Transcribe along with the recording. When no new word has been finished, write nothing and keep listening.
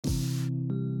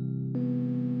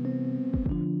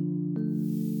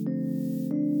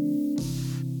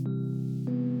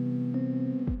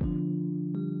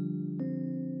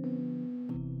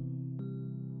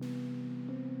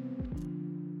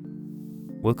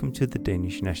Welcome to the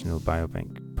Danish National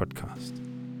Biobank podcast.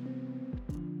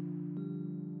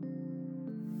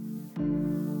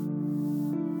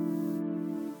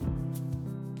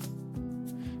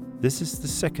 This is the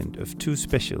second of two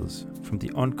specials from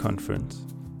the ON conference,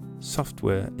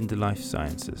 Software in the Life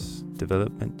Sciences,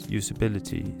 Development,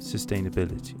 Usability,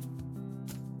 Sustainability.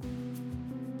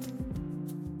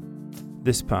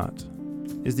 This part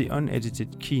is the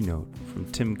unedited keynote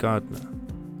from Tim Gardner,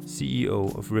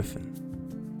 CEO of Riffen.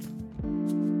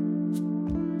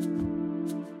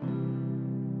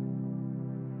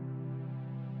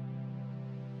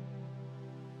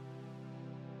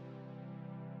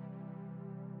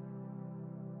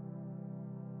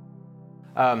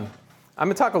 I'm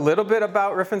going to talk a little bit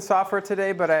about Riffen software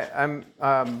today, but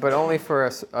but only for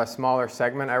a smaller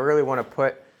segment. I really want to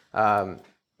put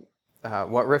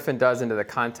what Riffen does into the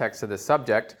context of this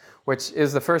subject, which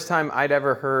is the first time I'd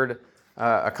ever heard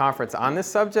a conference on this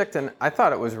subject, and I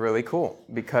thought it was really cool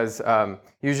because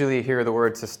usually you hear the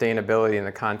word sustainability in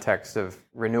the context of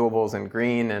renewables and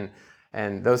green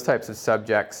and those types of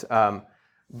subjects.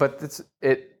 But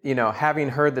having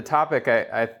heard the topic,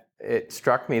 it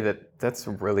struck me that that's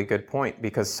a really good point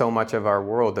because so much of our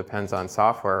world depends on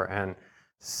software, and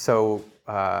so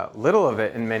little of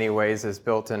it in many ways is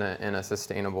built in a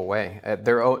sustainable way.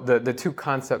 The two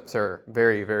concepts are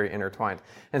very, very intertwined.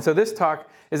 And so this talk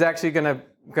is actually going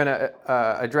to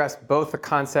address both the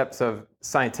concepts of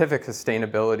scientific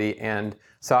sustainability and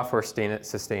software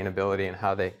sustainability and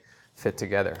how they fit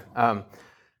together.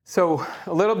 So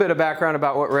a little bit of background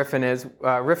about what Riffen is.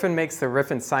 Riffen makes the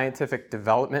Riffen Scientific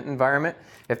Development Environment.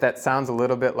 If that sounds a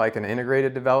little bit like an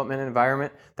integrated development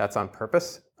environment, that's on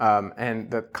purpose.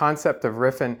 And the concept of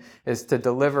Riffen is to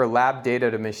deliver lab data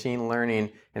to machine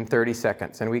learning in 30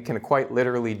 seconds. And we can quite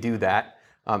literally do that,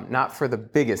 not for the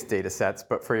biggest data sets,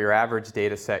 but for your average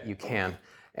data set, you can.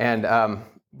 And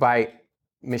by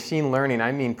machine learning,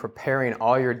 I mean preparing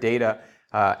all your data,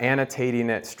 annotating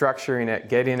it, structuring it,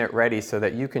 getting it ready so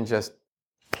that you can just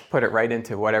put it right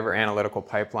into whatever analytical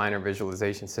pipeline or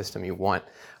visualization system you want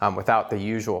without the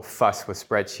usual fuss with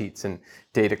spreadsheets and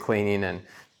data cleaning and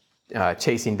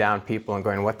chasing down people and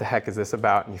going, what the heck is this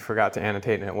about? And you forgot to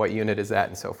annotate it, what unit is that,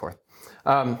 and so forth.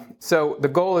 So the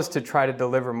goal is to try to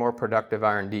deliver more productive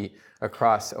R&D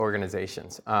across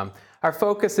organizations. Our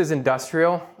focus is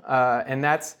industrial, and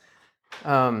that's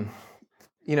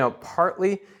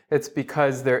partly it's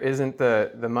because there isn't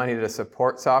the money to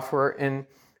support software in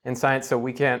science, so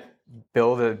we can't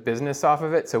build a business off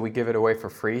of it, so we give it away for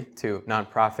free to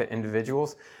nonprofit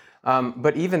individuals.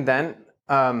 But even then,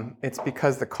 it's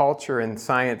because the culture in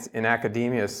science in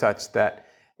academia is such that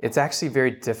it's actually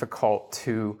very difficult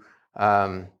to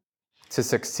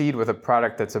succeed with a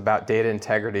product that's about data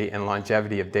integrity and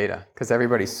longevity of data, because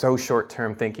everybody's so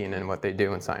short-term thinking in what they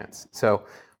do in science. So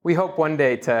we hope one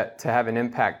day to have an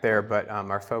impact there, but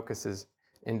our focus is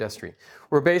industry.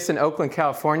 We're based in Oakland,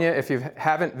 California. If you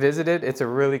haven't visited, it's a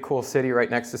really cool city right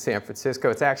next to San Francisco.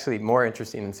 It's actually more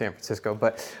interesting than San Francisco,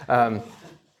 but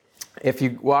if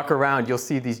you walk around, you'll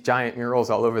see these giant murals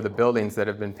all over the buildings that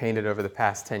have been painted over the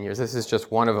past 10 years. This is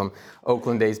just one of them,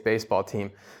 Oakland A's baseball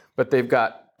team. But they've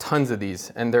got tons of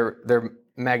these, and they're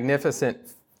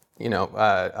magnificent,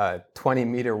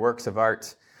 20-meter works of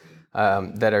art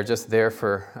that are just there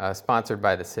for sponsored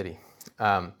by the city.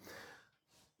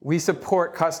 We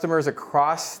support customers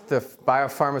across the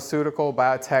biopharmaceutical,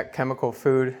 biotech, chemical,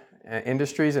 food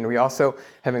industries, and we also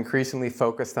have increasingly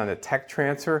focused on the tech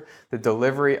transfer, the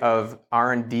delivery of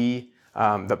R&D,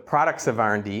 the products of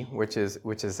R&D, which is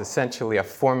essentially a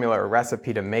formula or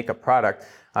recipe to make a product,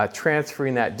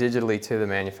 transferring that digitally to the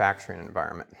manufacturing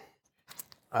environment.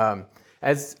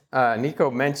 As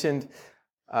Nico mentioned,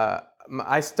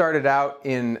 I started out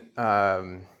in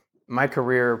my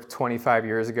career 25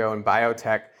 years ago in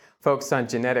biotech, focused on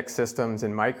genetic systems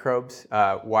and microbes,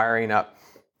 wiring up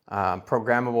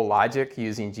programmable logic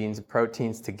using genes and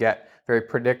proteins to get very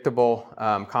predictable,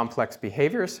 complex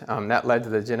behaviors. That led to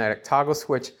the genetic toggle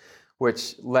switch,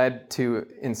 which led to,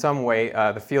 in some way,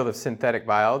 the field of synthetic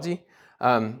biology.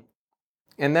 And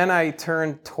then I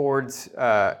turned towards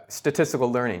statistical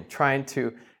learning, trying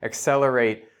to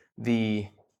accelerate the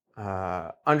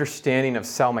understanding of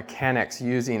cell mechanics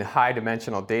using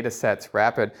high-dimensional data sets,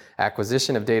 rapid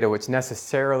acquisition of data, which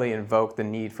necessarily invoke the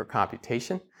need for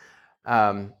computation.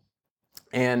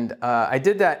 And I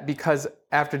did that because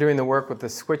after doing the work with the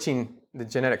switching the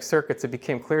genetic circuits, it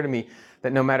became clear to me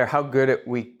that no matter how good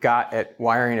we got at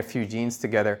wiring a few genes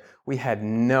together, we had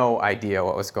no idea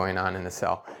what was going on in the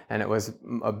cell. And it was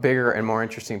a bigger and more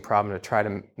interesting problem to try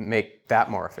to make that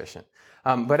more efficient.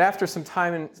 But after some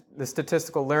time in the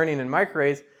statistical learning in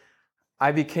microarrays,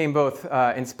 I became both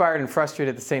inspired and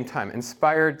frustrated at the same time.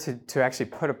 Inspired to actually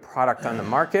put a product on the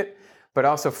market, but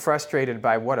also frustrated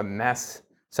by what a mess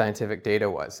scientific data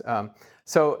was.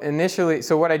 So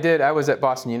what I did, I was at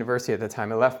Boston University at the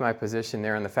time. I left my position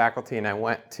there in the faculty and I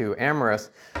went to Amyris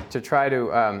to try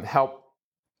to help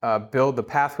build the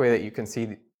pathway that you can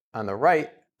see on the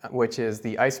right, which is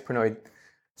the isoprenoid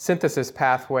synthesis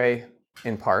pathway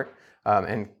in part,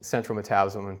 and central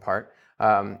metabolism in part,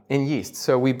 in yeast.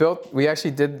 So we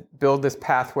actually did build this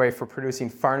pathway for producing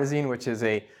farnesene, which is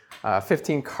a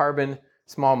 15 carbon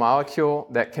small molecule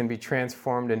that can be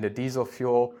transformed into diesel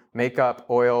fuel, makeup,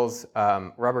 oils,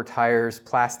 rubber tires,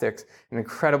 plastics, an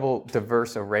incredible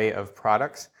diverse array of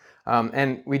products.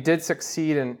 And we did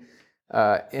succeed in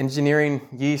engineering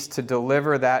yeast to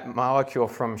deliver that molecule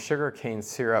from sugarcane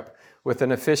syrup with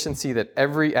an efficiency that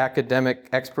every academic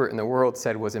expert in the world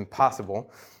said was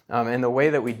impossible. And the way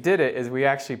that we did it is we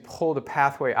actually pulled a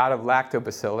pathway out of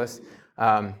lactobacillus,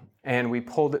 and we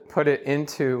put it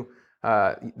into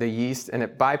the yeast, and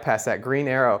it bypassed that green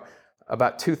arrow.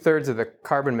 About 2/3 of the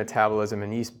carbon metabolism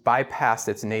in yeast bypassed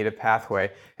its native pathway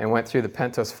and went through the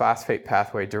pentose phosphate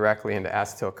pathway directly into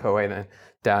acetyl-CoA and then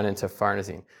down into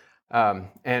farnesene.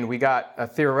 And we got a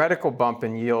theoretical bump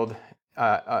in yield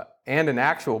and an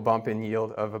actual bump in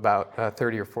yield of about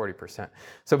 30 or 40%.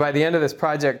 So by the end of this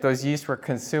project, those yeast were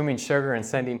consuming sugar and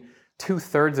sending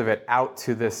 2/3 of it out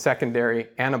to the secondary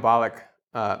anabolic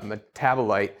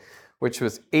metabolite, which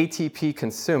was ATP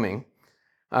consuming,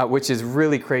 which is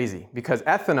really crazy because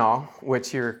ethanol,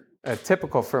 which are a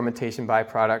typical fermentation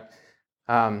byproduct,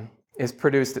 is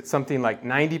produced at something like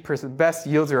 90%. Best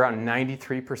yields are around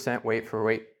 93% weight for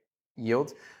weight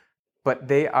yields, but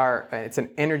it's an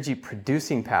energy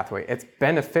producing pathway. It's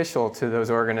beneficial to those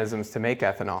organisms to make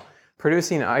ethanol.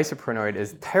 Producing an isoprenoid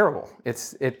is terrible.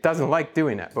 It doesn't like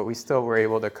doing that, but we still were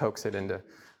able to coax it into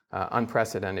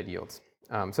unprecedented yields.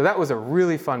 So that was a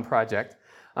really fun project.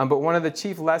 But one of the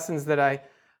chief lessons that I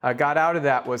got out of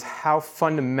that was how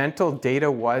fundamental data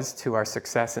was to our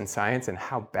success in science and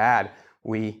how bad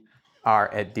we are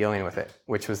at dealing with it,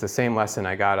 which was the same lesson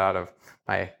I got out of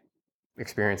my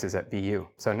experiences at BU.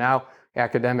 So now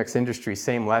academics, industry,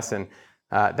 same lesson.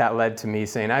 That led to me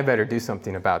saying, I better do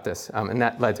something about this. And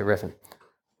that led to Riffen.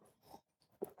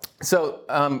 So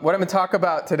what I'm going to talk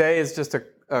about today is just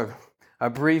a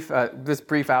brief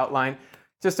outline.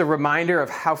 Just a reminder of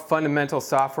how fundamental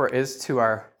software is to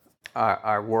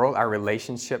our world, our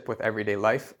relationship with everyday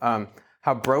life.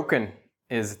 How broken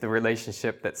is the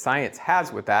relationship that science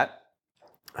has with that.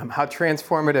 How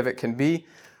transformative it can be.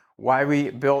 Why we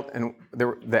built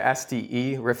the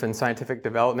SDE, Riffen Scientific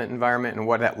Development Environment, and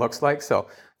what that looks like. So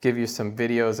give you some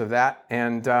videos of that.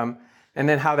 And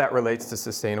then how that relates to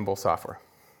sustainable software.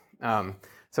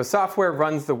 So software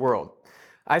runs the world.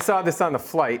 I saw this on the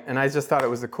flight, and I just thought it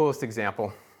was the coolest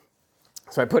example.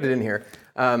 So I put it in here.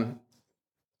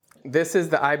 This is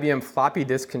the IBM floppy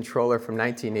disk controller from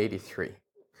 1983.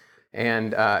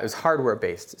 And it was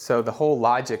hardware-based. So the whole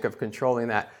logic of controlling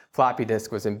that floppy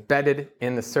disk was embedded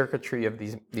in the circuitry of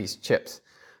these chips.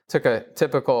 Took a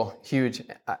typical huge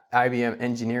IBM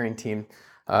engineering team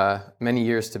many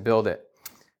years to build it.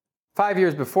 5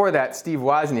 years before that, Steve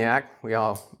Wozniak,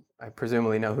 I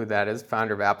presumably know who that is,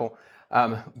 founder of Apple,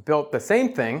 built the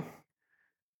same thing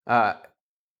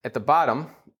at the bottom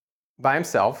by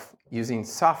himself using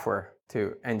software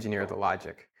to engineer the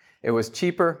logic. It was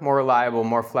cheaper, more reliable,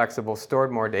 more flexible,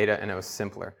 stored more data, and it was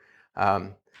simpler.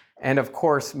 And of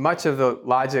course, much of the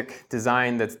logic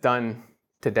design that's done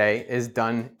today is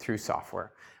done through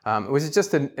software. Which is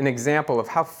just an example of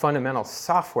how fundamental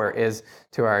software is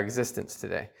to our existence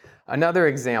today. Another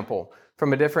example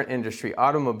from a different industry,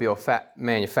 automobile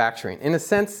manufacturing. In a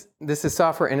sense, this is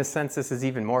software. In a sense, this is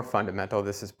even more fundamental.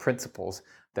 This is principles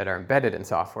that are embedded in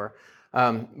software.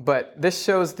 But this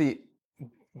shows the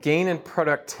gain in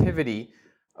productivity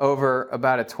over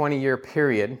about a 20-year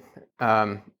period,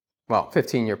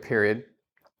 15-year period,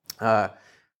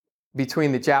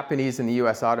 between the Japanese and the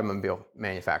US automobile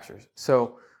manufacturers.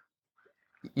 So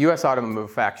US automobile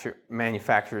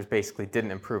manufacturers basically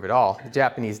didn't improve at all. The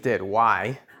Japanese did.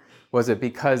 Why? Was it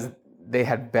because they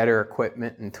had better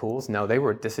equipment and tools? No, they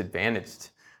were disadvantaged.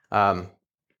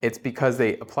 It's because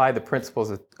they applied the principles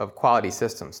of quality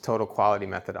systems, total quality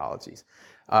methodologies,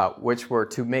 which were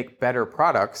to make better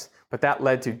products, but that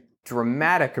led to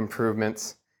dramatic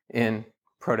improvements in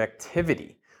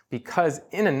productivity. Because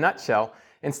in a nutshell,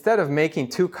 instead of making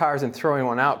 2 cars and throwing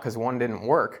one out because one didn't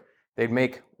work, they'd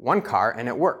make 1 car and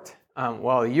it worked.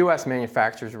 While the US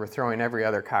manufacturers were throwing every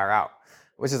other car out,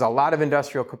 which is a lot of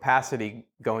industrial capacity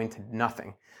going to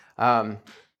nothing.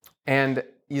 And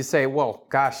you say, well,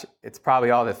 gosh, it's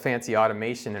probably all the fancy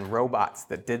automation and robots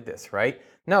that did this, right?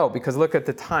 No, because look at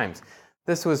the times.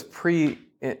 This was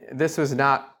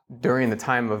not during the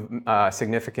time of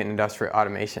significant industrial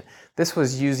automation. This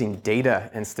was using data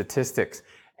and statistics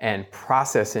and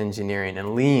process engineering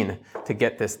and lean to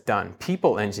get this done.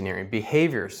 People engineering,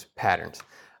 behaviors, patterns.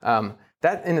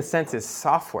 That, in a sense, is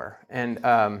software.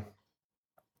 And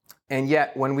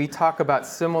yet, when we talk about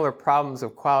similar problems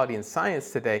of quality in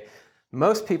science today,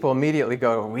 most people immediately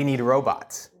go, we need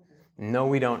robots. No,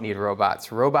 we don't need robots.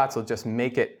 Robots will just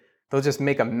make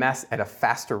a mess at a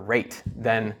faster rate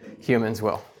than humans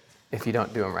will if you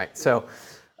don't do them right. So,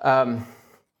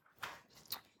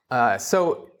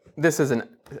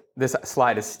 this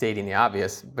slide is stating the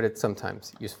obvious, but it's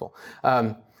sometimes useful.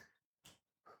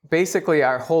 Basically,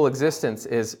 our whole existence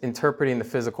is interpreting the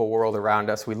physical world around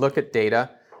us. We look at data,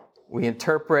 we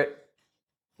interpret,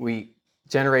 we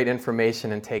generate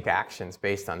information and take actions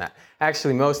based on that.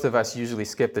 Actually, most of us usually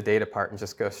skip the data part and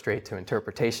just go straight to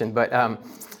interpretation, but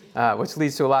which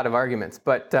leads to a lot of arguments.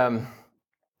 But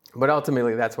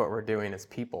ultimately, that's what we're doing as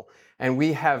people. And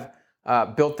we have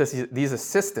built these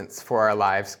assistants for our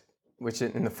lives, which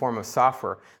in the form of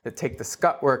software, that take the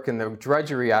scut work and the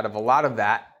drudgery out of a lot of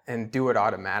that and do it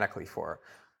automatically for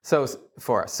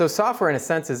us. So software, in a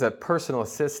sense, is a personal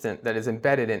assistant that is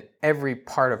embedded in every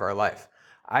part of our life.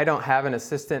 I don't have an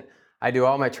assistant. I do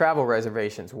all my travel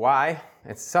reservations. Why?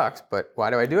 It sucks, but why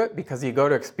do I do it? Because you go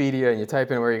to Expedia and you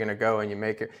type in where you're going to go and you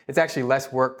make it. It's actually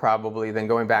less work probably than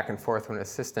going back and forth with an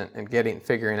assistant and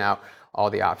figuring out all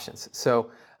the options. So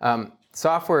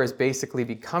software is basically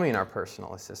becoming our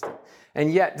personal assistant.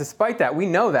 And yet, despite that, we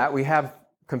know that. We have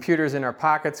computers in our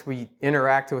pockets. We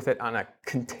interact with it on a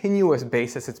continuous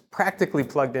basis. It's practically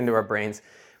plugged into our brains.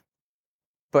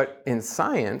 But in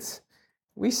science,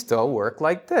 we still work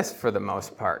like this for the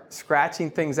most part, scratching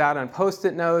things out on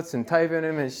Post-it notes and typing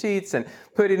them in sheets and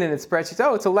putting it in spreadsheets.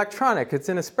 Oh, it's electronic. It's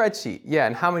in a spreadsheet. Yeah,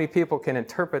 and how many people can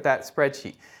interpret that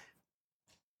spreadsheet?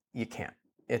 You can't.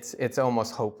 It's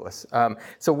almost hopeless.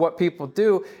 So what people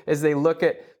do is they look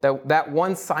at that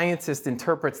one scientist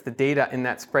interprets the data in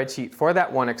that spreadsheet for that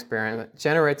one experiment,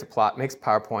 generates a plot, makes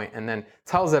PowerPoint, and then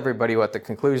tells everybody what the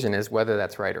conclusion is, whether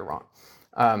that's right or wrong.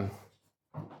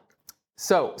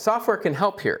 So software can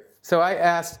help here. So I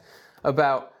asked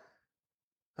about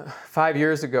 5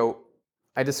 years ago,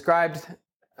 I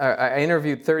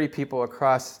interviewed 30 people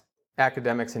across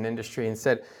academics and industry and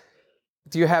said,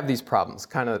 do you have these problems,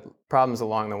 kind of problems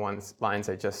along the lines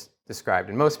I just described?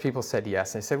 And most people said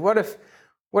yes. And I said, what if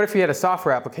you had a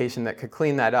software application that could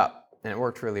clean that up and it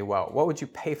worked really well? What would you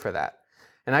pay for that?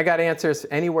 And I got answers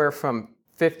anywhere from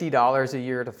 $50 a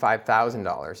year to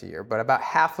 $5,000 a year. But about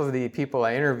half of the people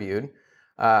I interviewed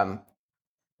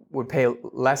would pay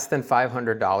less than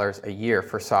 $500 a year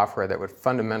for software that would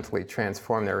fundamentally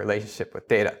transform their relationship with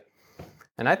data.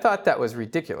 And I thought that was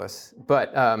ridiculous,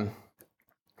 but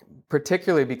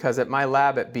particularly because at my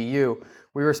lab at BU,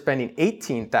 we were spending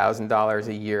 $18,000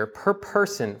 a year per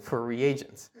person for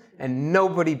reagents, and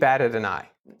nobody batted an eye,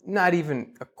 not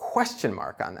even a question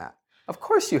mark on that. Of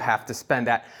course you have to spend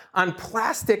that on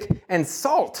plastic and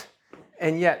salt,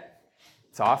 and yet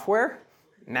software?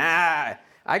 Nah,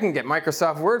 I can get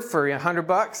Microsoft Word for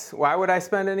 $100. Why would I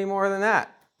spend any more than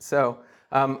that? So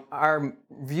our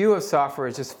view of software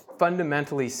is just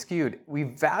fundamentally skewed. We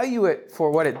value it for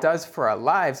what it does for our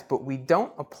lives, but we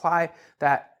don't apply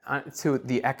that to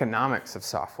the economics of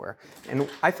software. And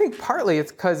I think partly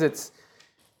it's because it's,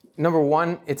 number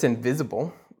one, it's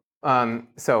invisible.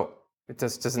 So it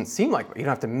just doesn't seem like you don't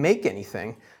have to make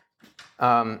anything.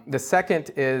 The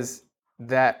second is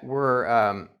that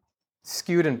we're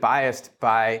skewed and biased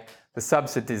by the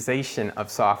subsidization of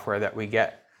software that we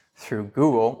get through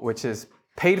Google, which is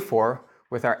paid for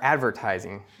with our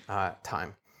advertising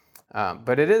time.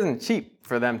 But it isn't cheap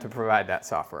for them to provide that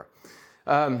software.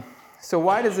 So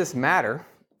why does this matter?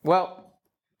 Well,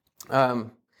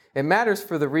 it matters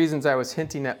for the reasons I was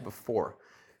hinting at before.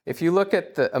 If you look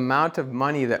at the amount of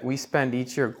money that we spend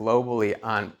each year globally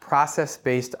on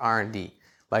process-based R&D,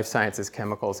 life sciences,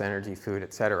 chemicals, energy, food,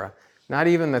 et cetera, not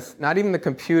even the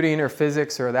computing or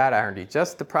physics or that R&D,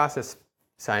 just the process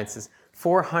sciences,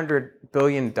 $400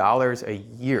 billion a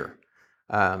year.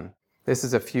 This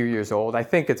is a few years old. I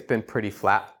think it's been pretty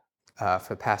flat for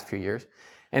the past few years.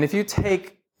 And if you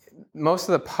take most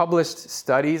of the published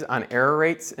studies on error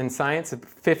rates in science,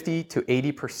 50 to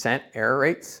 80% error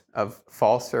rates of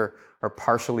false or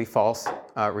partially false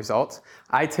results,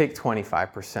 I take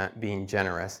 25% being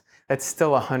generous. That's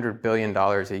still $100 billion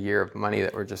a year of money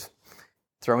that we're just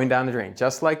throwing down the drain.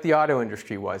 Just like the auto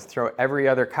industry was, throw every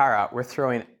other car out. We're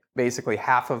throwing basically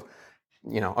half of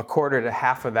a quarter to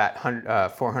half of that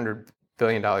 $400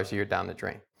 billion a year down the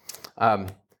drain.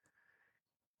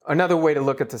 Another way to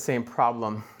look at the same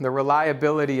problem, the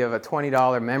reliability of a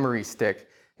 $20 memory stick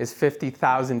is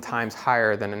 50,000 times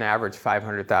higher than an average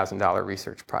 $500,000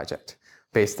 research project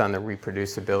based on the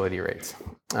reproducibility rates.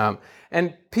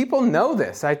 And people know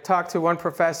this. I talked to one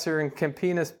professor in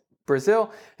Campinas,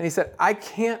 Brazil, and he said, I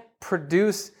can't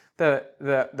produce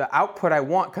the output I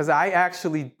want because I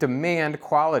actually demand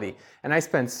quality. And I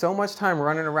spend so much time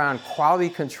running around quality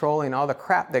controlling all the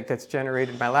crap that gets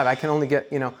generated in my lab. I can only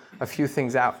get, a few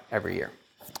things out every year.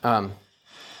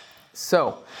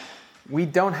 So we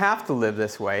don't have to live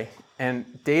this way,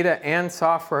 and data and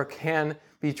software can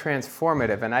be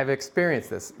transformative, and I've experienced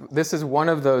this. This is one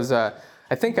of those, I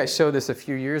think I showed this a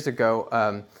few years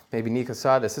ago, maybe Nico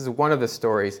saw this. This is one of the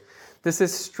stories. This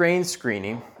is strain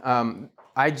screening.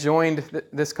 I joined,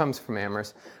 this comes from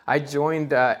Amyris. I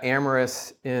joined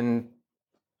Amyris in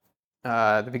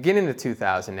the beginning of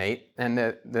 2008, and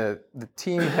the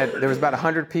team there was about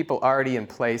 100 people already in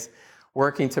place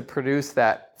working to produce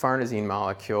that farnesene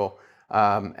molecule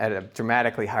at a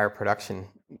dramatically higher production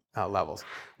levels.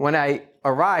 When I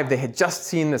arrived, they had just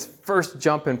seen this first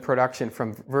jump in production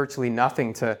from virtually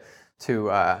nothing to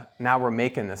now we're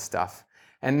making this stuff.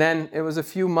 And then it was a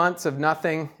few months of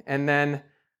nothing, and then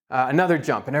another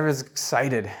jump, and everyone's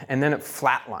excited, and then it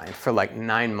flatlined for like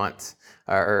 9 months,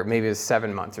 or maybe it was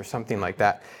 7 months or something like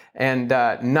that, and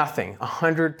nothing.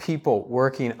 100 people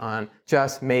working on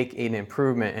just make an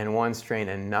improvement in one strain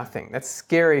and nothing. That's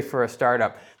scary for a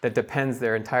startup that depends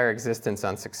their entire existence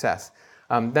on success.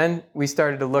 Then we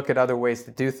started to look at other ways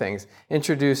to do things,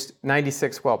 introduced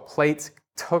 96-well plates,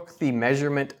 took the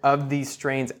measurement of these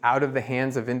strains out of the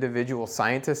hands of individual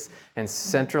scientists and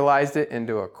centralized it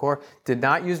into a core. Did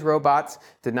not use robots,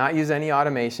 did not use any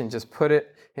automation, just put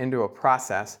it into a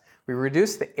process. We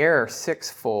reduced the error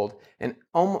 6-fold, and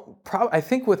I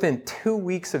think within 2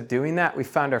 weeks of doing that, we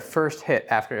found our first hit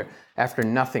after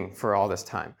nothing for all this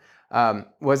time.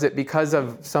 Was it because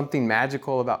of something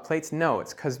magical about plates? No,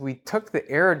 it's because we took the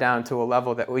error down to a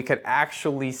level that we could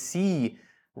actually see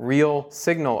real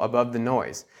signal above the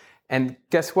noise. And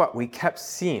guess what? We kept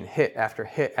seeing hit after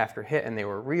hit after hit, and they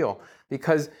were real.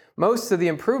 Because most of the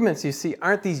improvements you see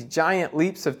aren't these giant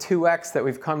leaps of 2x that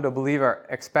we've come to believe are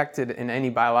expected in any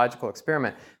biological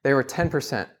experiment. They were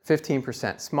 10%,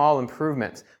 15%, small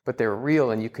improvements, but they were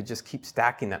real, and you could just keep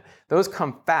stacking them. Those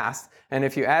come fast, and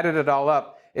if you added it all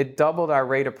up, it doubled our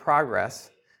rate of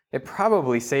progress. It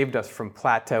probably saved us from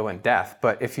plateau and death,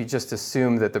 but if you just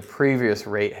assume that the previous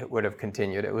rate would have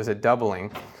continued, it was a doubling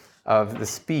of the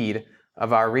speed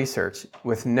of our research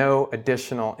with no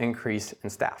additional increase in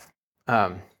staff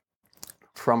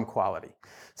from quality.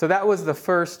 So that was the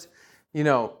first,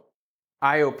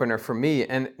 eye-opener for me.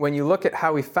 And when you look at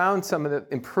how we found some of the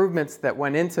improvements that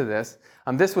went into this,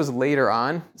 this was later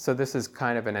on, so this is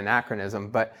kind of an anachronism,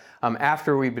 but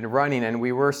after we've been running and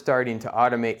we were starting to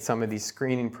automate some of these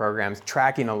screening programs,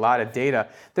 tracking a lot of data,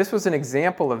 this was an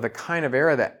example of the kind of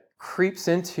error that creeps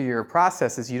into your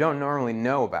processes you don't normally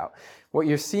know about. What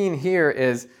you're seeing here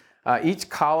is each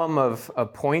column of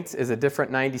points is a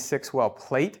different 96-well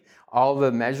plate. All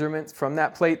the measurements from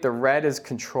that plate, the red is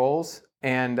controls,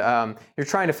 and you're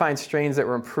trying to find strains that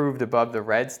were improved above the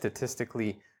red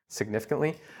statistically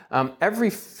significantly. Every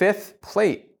fifth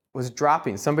plate was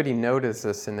dropping. Somebody noticed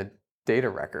this in the data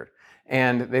record.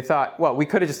 And they thought, well, we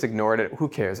could have just ignored it. Who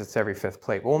cares? It's every fifth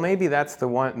plate. Well, maybe that's the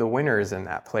winner is in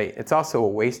that plate. It's also a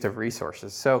waste of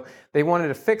resources. So they wanted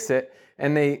to fix it,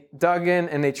 and they dug in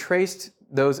and they traced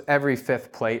those every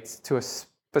fifth plates to a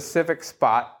specific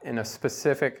spot in a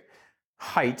specific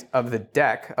height of the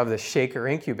deck of the shaker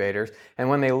incubators. And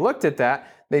when they looked at that,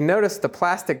 they noticed the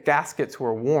plastic gaskets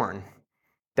were worn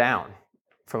down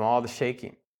from all the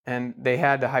shaking. And they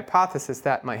had the hypothesis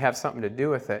that might have something to do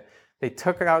with it. They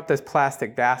took out those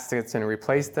plastic gaskets and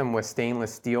replaced them with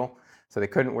stainless steel so they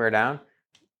couldn't wear down.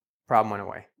 Problem went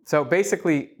away. So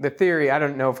basically, the theory, I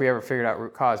don't know if we ever figured out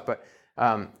root cause, but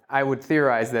I would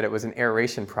theorize that it was an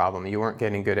aeration problem. You weren't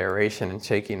getting good aeration and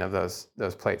shaking of those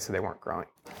plates, so they weren't growing.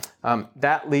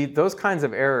 Those kinds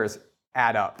of errors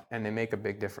add up, and they make a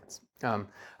big difference.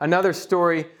 Another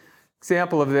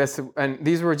example of this, and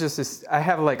these were I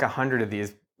have like 100 of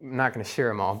these. I'm not going to share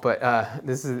them all, but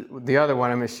this is the other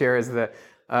one I'm going to share is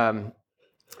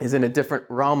in a different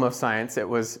realm of science. It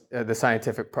was the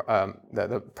scientific,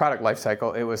 the product life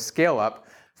cycle. It was scale up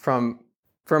from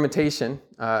fermentation,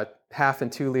 1/2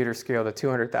 and 2 liter scale to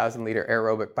 200,000 liter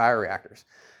aerobic bioreactors.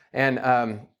 And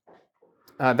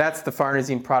that's the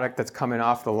farnesene product that's coming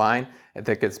off the line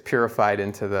that gets purified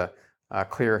into the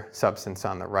clear substance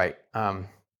on the right.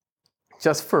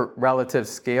 just for relative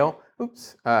scale,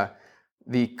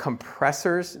 the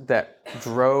compressors that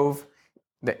drove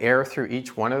the air through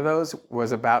each one of those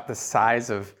was about the size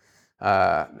of,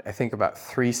 I think, about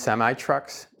 3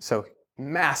 semi-trucks. So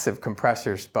massive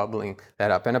compressors bubbling that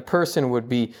up. And a person would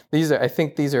be, I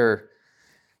think these are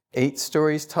 8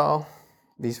 stories tall,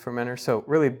 these fermenters. So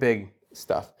really big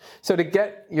stuff. So to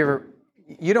get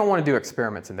you don't want to do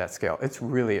experiments at that scale. It's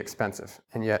really expensive.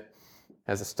 And yet,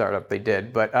 as a startup, they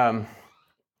did. But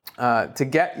to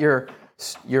get your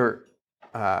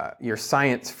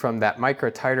science from that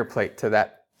microtiter plate to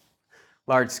that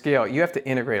large scale, you have to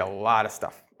integrate a lot of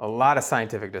stuff, a lot of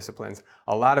scientific disciplines,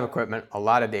 a lot of equipment, a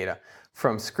lot of data,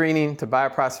 from screening to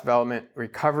bioprocess development,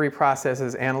 recovery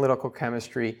processes, analytical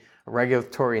chemistry,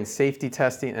 regulatory and safety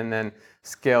testing, and then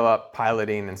scale up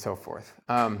piloting and so forth.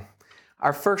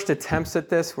 Our first attempts at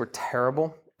this were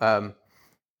terrible.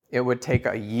 It would take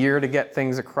a year to get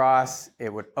things across.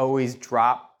 It would always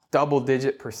drop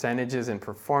double-digit percentages in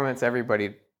performance.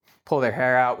 Everybody pull their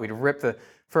hair out. We'd rip the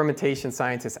fermentation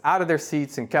scientists out of their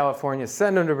seats in California,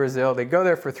 send them to Brazil. They go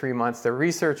there for 3 months. Their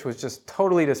research was just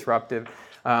totally disruptive,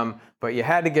 but you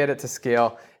had to get it to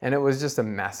scale, and it was just a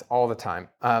mess all the time.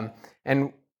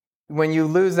 And when you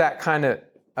lose that kind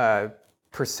of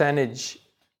percentage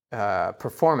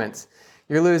performance,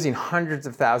 you're losing hundreds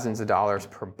of thousands of dollars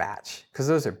per batch, because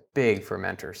those are big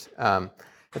fermenters.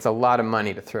 It's a lot of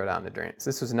money to throw down the drains.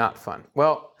 This was not fun.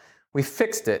 Well, we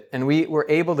fixed it, and we were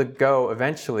able to go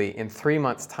eventually in 3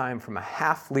 months' time from a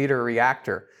half-liter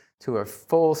reactor to a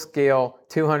full-scale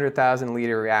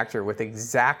 200,000-liter reactor with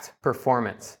exact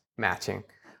performance matching,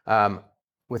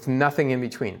 with nothing in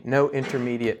between, no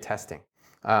intermediate testing.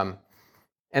 And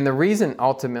the reason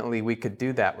ultimately we could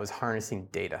do that was harnessing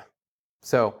data.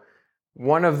 So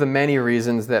one of the many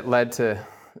reasons that led to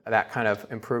that kind of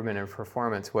improvement in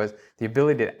performance was the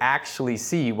ability to actually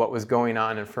see what was going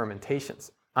on in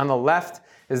fermentations. On the left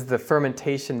is the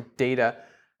fermentation data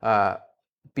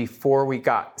before we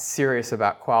got serious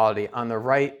about quality. On the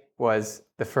right was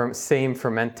the same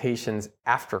fermentations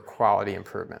after quality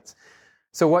improvements.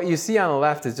 So what you see on the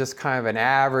left is just kind of an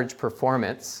average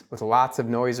performance with lots of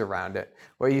noise around it.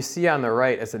 What you see on the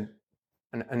right is an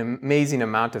amazing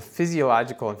amount of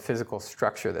physiological and physical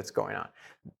structure that's going on.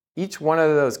 Each one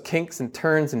of those kinks and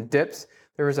turns and dips,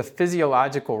 there was a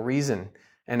physiological reason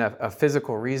and a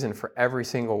physical reason for every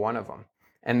single one of them.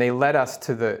 And they led us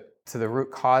to the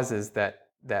root causes that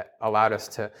allowed us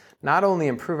to not only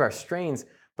improve our strains,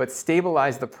 but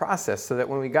stabilize the process so that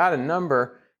when we got a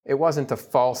number, it wasn't a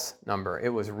false number, it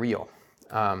was real.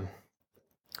 And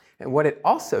what it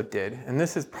also did, and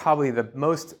this is probably the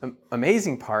most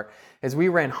amazing part, is we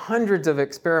ran hundreds of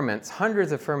experiments,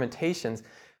 hundreds of fermentations,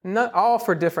 not all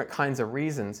for different kinds of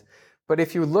reasons. But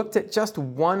if you looked at just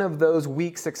one of those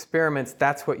week's experiments,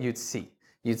 that's what you'd see.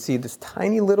 You'd see this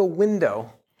tiny little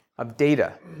window of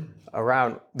data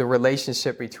around the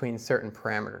relationship between certain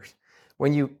parameters.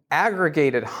 When you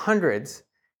aggregated hundreds,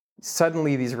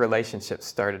 suddenly these relationships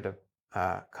started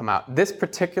to come out. This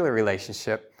particular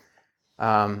relationship,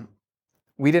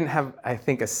 we didn't have, I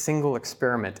think, a single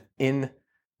experiment in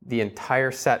the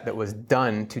entire set that was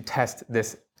done to test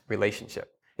this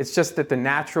relationship. It's just that the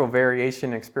natural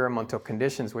variation in experimental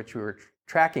conditions, which we were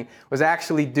tracking, was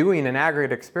actually doing an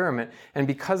aggregate experiment. And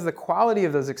because the quality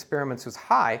of those experiments was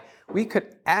high, we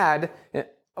could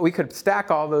stack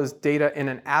all those data in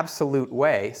an absolute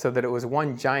way so that it was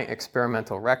one giant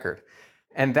experimental record.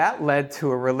 And that led to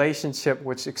a relationship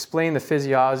which explained the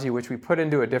physiology, which we put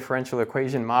into a differential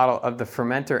equation model of the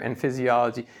fermenter and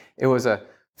physiology. It was a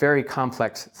very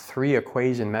complex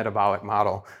 3-equation metabolic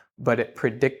model, but it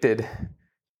predicted,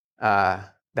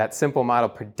 that simple model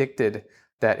predicted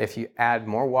that if you add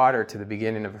more water to the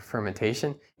beginning of a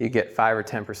fermentation, you get 5 or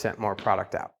 10% more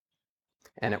product out.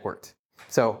 And it worked.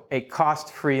 So a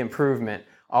cost-free improvement,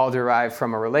 all derived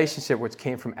from a relationship which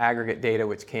came from aggregate data,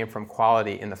 which came from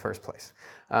quality in the first place.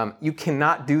 You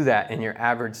cannot do that in your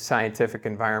average scientific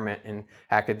environment in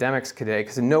academics today,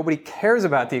 because nobody cares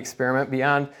about the experiment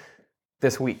beyond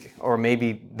this week or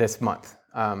maybe this month.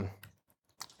 And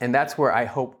that's where I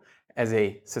hope as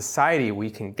a society we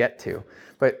can get to.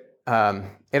 But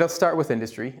it'll start with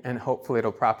industry, and hopefully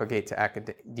it'll propagate to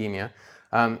academia.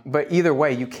 But either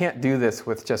way, you can't do this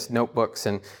with just notebooks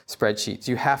and spreadsheets.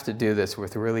 You have to do this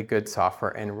with really good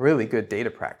software and really good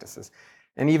data practices.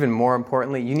 And even more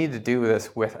importantly, you need to do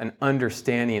this with an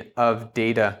understanding of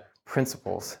data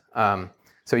principles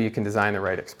so you can design the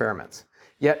right experiments.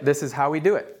 Yet this is how we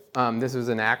do it. This was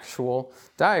an actual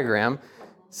diagram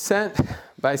sent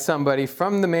by somebody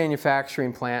from the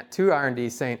manufacturing plant to R&D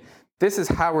saying, this is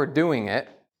how we're doing it.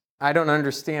 I don't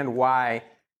understand why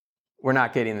we're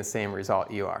not getting the same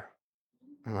result you are.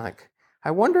 I'm like,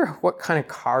 I wonder what kind of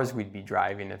cars we'd be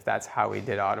driving if that's how we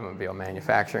did automobile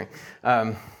manufacturing.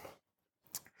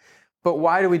 But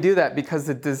why do we do that? Because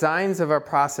the designs of our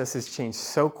processes change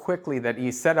so quickly that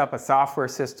you set up a software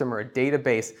system or a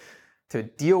database to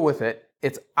deal with it,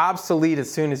 it's obsolete as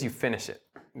soon as you finish it.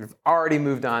 You've already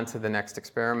moved on to the next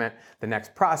experiment, the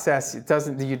next process. Your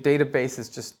database is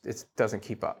just, it doesn't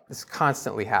keep up. It's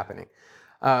constantly happening.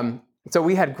 So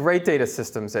we had great data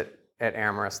systems at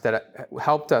Amyris that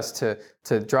helped us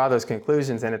to draw those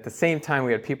conclusions. And at the same time,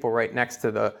 we had people right next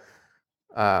to the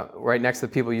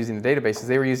people using the databases.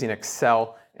 They were using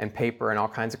Excel and paper and all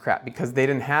kinds of crap because they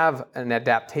didn't have an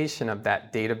adaptation of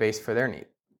that database for their need.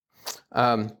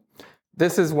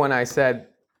 This is when I said,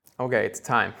 okay, it's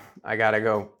time. I got to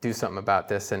go do something about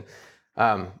this. And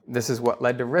this is what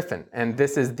led to Riffin. And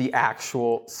this is the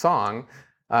actual song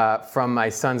from my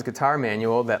son's guitar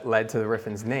manual that led to the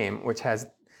Riffin's name, which has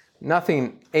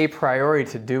nothing a priori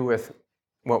to do with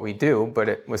what we do, but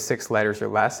it was 6 letters or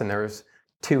less, and there was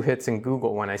 2 hits in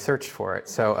Google when I searched for it.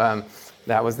 So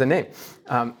that was the name.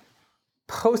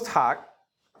 Post hoc,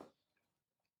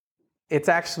 it's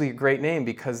actually a great name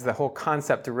because the whole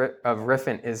concept of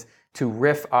riffing is to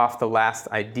riff off the last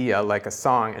idea like a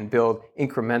song and build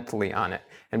incrementally on it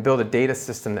and build a data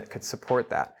system that could support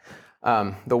that.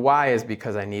 The why is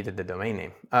because I needed the domain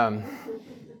name.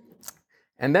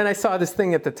 And then I saw this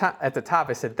thing at the top.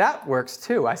 I said, that works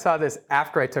too. I saw this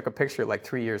after I took a picture like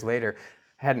 3 years later.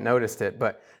 I hadn't noticed it,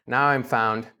 but now I'm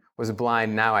found, was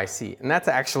blind, now I see. And that's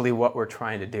actually what we're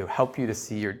trying to do, help you to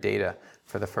see your data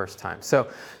for the first time. So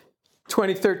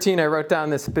 2013, I wrote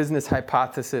down this business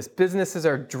hypothesis. Businesses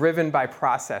are driven by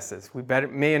processes. We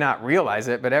may not realize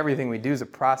it, but everything we do is a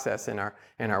process in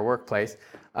our workplace.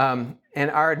 And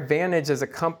our advantage as a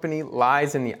company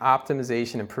lies in the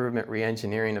optimization, improvement,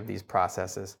 re-engineering of these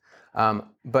processes.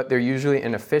 But they're usually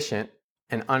inefficient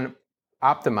and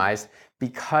unoptimized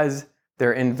because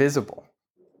they're invisible.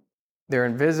 They're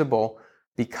invisible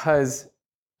because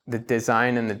the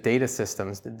design and the data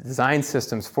systems, the design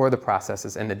systems for the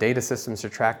processes and the data systems to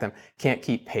track them can't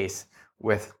keep pace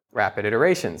with rapid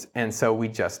iterations. And so we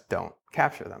just don't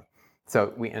capture them.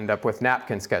 So we end up with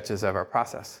napkin sketches of our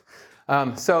process.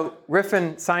 So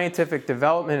Riffin Scientific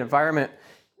Development Environment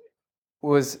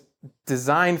was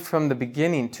designed from the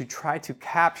beginning to try to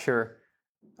capture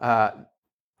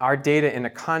our data in a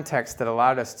context that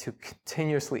allowed us to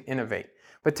continuously innovate.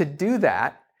 But to do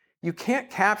that, you can't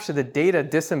capture the data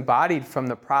disembodied from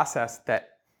the process that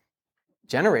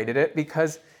generated it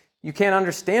because you can't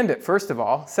understand it, first of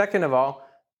all. Second of all,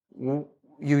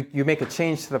 you make a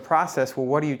change to the process. Well,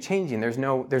 what are you changing? There's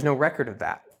no record of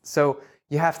that. So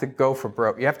you have to go for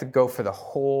broke. You have to go for the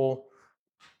whole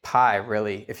pie,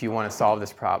 really, if you want to solve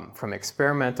this problem. From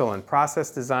experimental and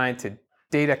process design to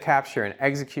data capture and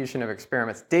execution of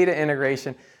experiments, data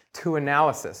integration to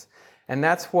analysis. And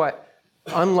that's what,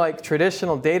 unlike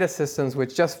traditional data systems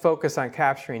which just focus on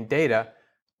capturing data,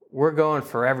 we're going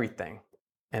for everything.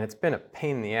 And it's been a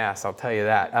pain in the ass, I'll tell you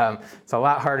that. It's a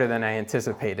lot harder than I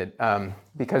anticipated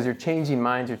because you're changing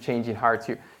minds, you're changing hearts,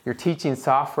 you're teaching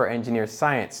software engineers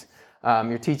science,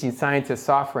 you're teaching scientists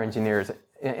software engineers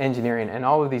engineering, and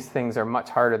all of these things are much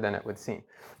harder than it would seem.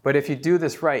 But if you do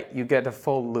this right, you get a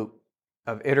full loop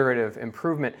of iterative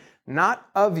improvement, not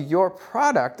of your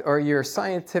product or your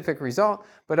scientific result,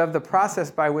 but of the process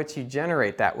by which you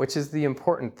generate that, which is the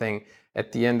important thing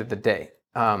at the end of the day.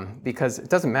 Because it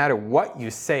doesn't matter what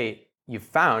you say you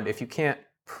found, if you can't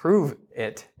prove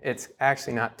it, it's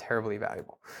actually not terribly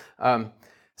valuable.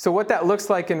 So what that looks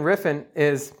like in Riffin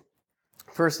is,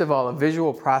 first of all, a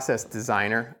visual process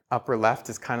designer. Upper left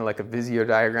is kind of like a Visio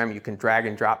diagram. You can drag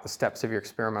and drop the steps of your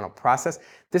experimental process.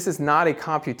 This is not a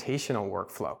computational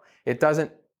workflow. It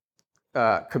doesn't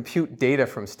compute data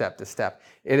from step to step.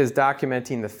 It is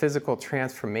documenting the physical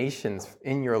transformations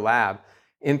in your lab,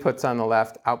 inputs on the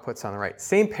left, outputs on the right.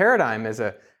 Same paradigm as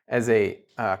a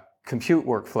compute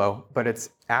workflow, but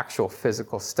it's actual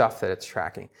physical stuff that it's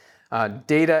tracking.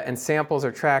 Data and samples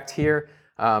are tracked here.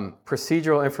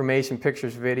 Procedural information,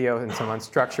 pictures, video, and some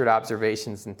unstructured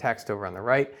observations and text over on the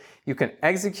right. You can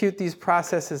execute these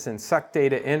processes and suck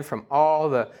data in from all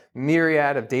the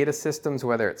myriad of data systems,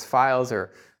 whether it's files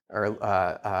or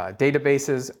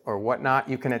databases or whatnot.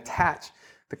 You can attach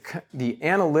the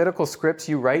analytical scripts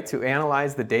you write to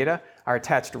analyze the data are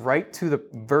attached right to the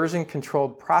version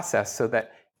controlled process so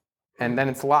that, and then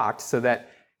it's locked so that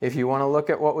if you want to look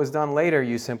at what was done later,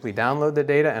 you simply download the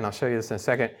data, and I'll show you this in a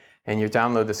second, and you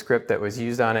download the script that was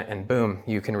used on it, and boom,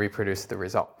 you can reproduce the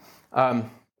result. And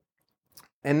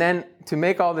then to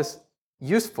make all this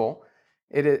useful,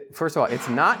 first of all, it's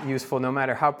not useful no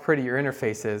matter how pretty your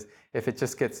interface is if it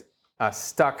just gets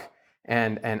stuck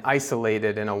and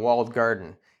isolated in a walled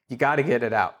garden. You got to get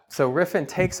it out. So Riffin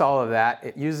takes all of that.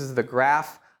 It uses the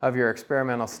graph of your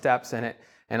experimental steps in it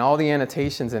and all the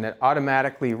annotations in it,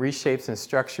 automatically reshapes and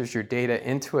structures your data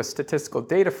into a statistical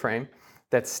data frame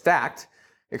that's stacked,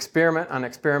 experiment on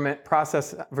experiment,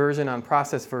 process version on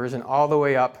process version, all the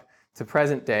way up to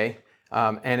present day.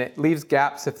 And it leaves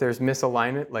gaps if there's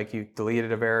misalignment, like you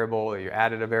deleted a variable or you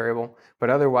added a variable, but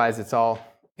otherwise it's all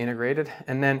integrated.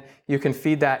 And then you can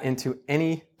feed that into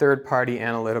any third-party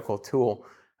analytical tool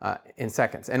in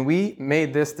seconds. And we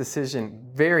made this decision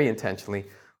very intentionally.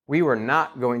 We were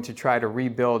not going to try to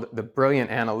rebuild the brilliant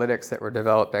analytics that were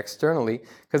developed externally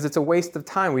because it's a waste of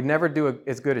time. We'd never do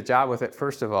as good a job with it,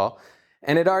 first of all.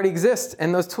 And it already exists,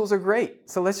 and those tools are great.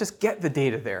 So let's just get the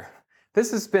data there.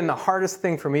 This has been the hardest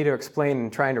thing for me to explain in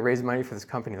trying to raise money for this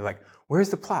company. They're like, where's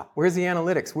the plot? Where's the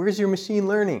analytics? Where's your machine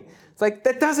learning? It's like,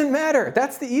 that doesn't matter.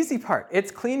 That's the easy part.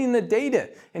 It's cleaning the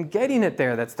data and getting it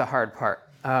there that's the hard part.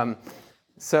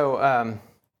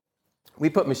 We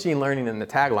put machine learning in the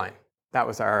tagline. That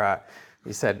was our,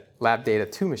 we said lab data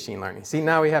to machine learning. See,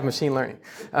 now we have machine learning.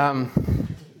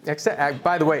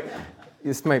 By the way,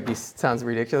 this sounds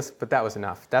ridiculous, but that was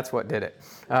enough. That's what did it.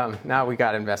 Now we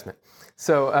got investment.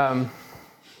 So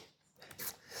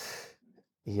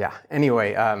yeah,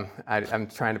 anyway, I'm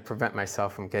trying to prevent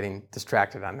myself from getting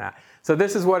distracted on that. So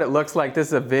this is what it looks like. This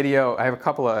is a video. I have a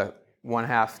couple of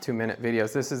 1.5 to 2 minute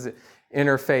videos. This is an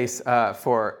interface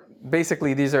for,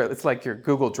 basically it's like your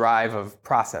Google Drive of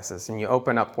processes, and you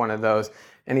open up one of those,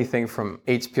 anything from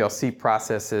HPLC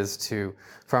processes to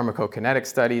pharmacokinetic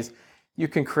studies. You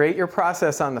can create your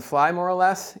process on the fly, more or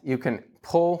less. You can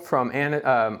pull from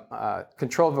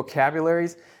controlled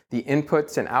vocabularies the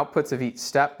inputs and outputs of each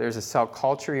step. There's a cell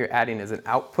culture you're adding as an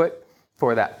output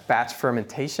for that batch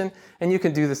fermentation. And you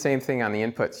can do the same thing on the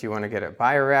inputs. You want to get a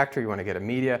bioreactor, you want to get a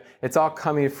media. It's all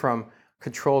coming from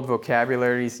controlled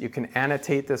vocabularies. You can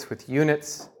annotate this with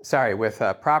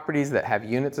properties that have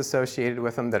units associated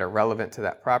with them that are relevant to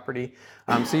that property.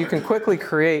 So you can quickly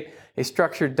create a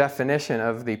structured definition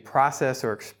of the process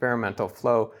or experimental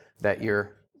flow that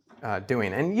you're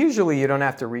doing. And usually you don't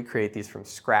have to recreate these from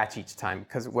scratch each time,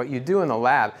 because what you do in the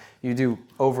lab, you do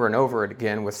over and over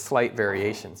again with slight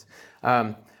variations.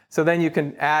 So then you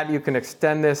can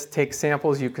extend this, take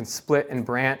samples, you can split and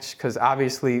branch, because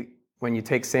obviously when you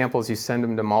take samples, you send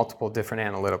them to multiple different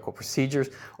analytical procedures,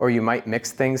 or you might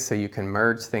mix things so you can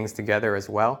merge things together as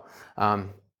well.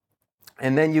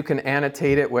 And then you can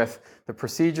annotate it with the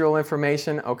procedural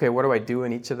information. Okay, what do I do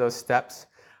in each of those steps?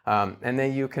 And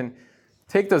then you can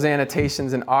take those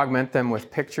annotations and augment them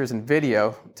with pictures and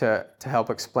video to help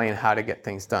explain how to get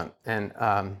things done. And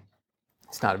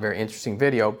it's not a very interesting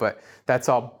video, but that's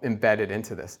all embedded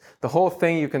into this. The whole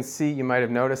thing, you can see, you might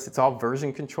have noticed, it's all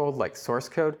version controlled like source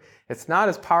code. It's not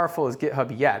as powerful as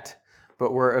GitHub yet,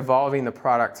 but we're evolving the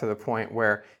product to the point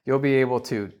where you'll be able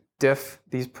to diff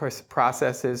these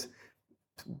processes,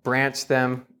 branch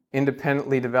them,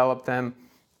 independently develop them,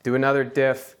 do another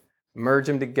diff, merge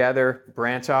them together,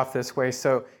 branch off this way.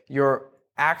 So your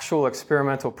actual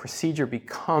experimental procedure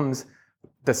becomes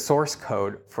the source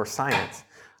code for science.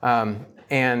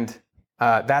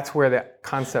 That's where the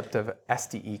concept of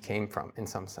SDE came from in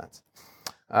some sense.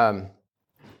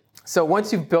 So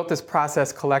once you've built this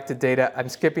process, collected data, I'm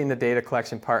skipping the data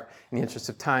collection part in the interest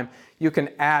of time, you can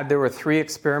add, there were 3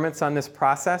 experiments on this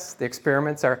process. The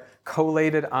experiments are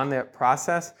collated on the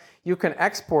process. You can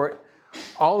export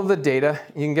all of the data.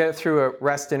 You can get it through a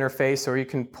REST interface, or you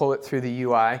can pull it through the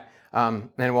UI.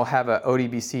 And we'll have a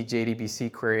ODBC,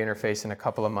 JDBC query interface in a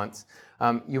couple of months.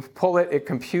 You pull it, it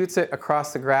computes it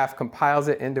across the graph, compiles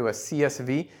it into a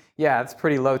CSV. Yeah, it's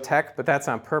pretty low tech, but that's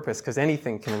on purpose because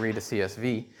anything can read a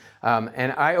CSV.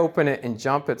 And I open it in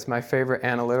JMP. It's my favorite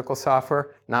analytical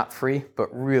software. Not free, but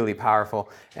really powerful.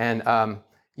 And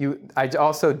I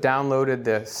also downloaded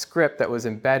the script that was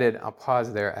embedded. I'll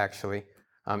pause there, actually.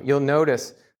 You'll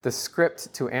notice the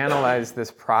script to analyze this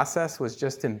process was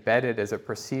just embedded as a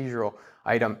procedural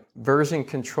item, version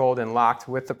controlled and locked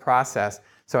with the process.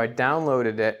 So I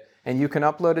downloaded it, and you can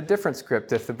upload a different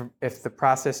script if the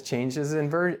process changes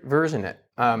and version it.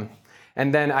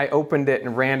 And then I opened it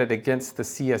and ran it against the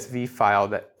CSV file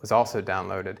that was also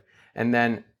downloaded, and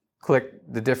then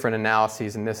clicked the different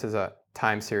analyses, and this is a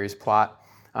time series plot,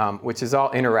 which is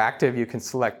all interactive. You can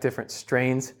select different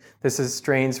strains. This is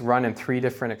strains run in 3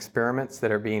 different experiments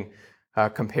that are being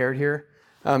compared here.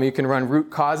 You can run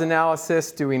root cause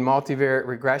analysis, doing multivariate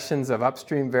regressions of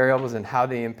upstream variables and how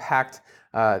they impact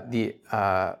the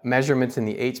measurements in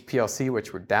the HPLC,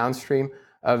 which were downstream.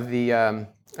 of the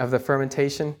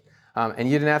fermentation, and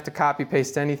you didn't have to copy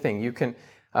paste anything. You can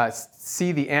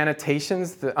see the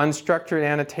annotations, the unstructured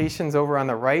annotations over on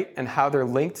the right, and how they're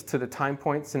linked to the time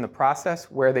points in the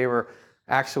process where they were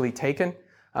actually taken.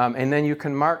 And then you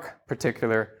can mark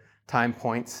particular time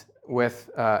points with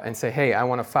and say, hey, I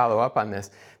want to follow up on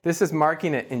this. This is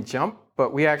marking it in JMP,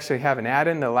 but we actually have an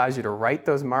add-in that allows you to write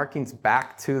those markings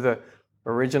back to the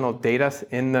original data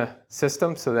in the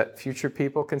system so that future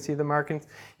people can see the markings.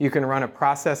 You can run a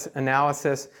process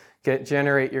analysis,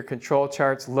 generate your control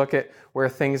charts, look at where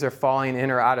things are falling in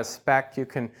or out of spec. You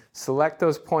can select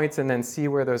those points and then see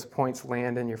where those points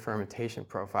land in your fermentation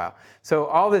profile. So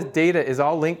all this data is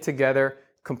all linked together,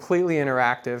 completely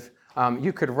interactive.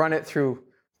 You could run it through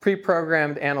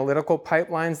pre-programmed analytical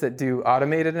pipelines that do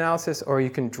automated analysis, or you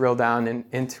can drill down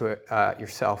into it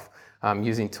yourself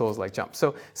using tools like JMP.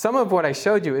 So some of what I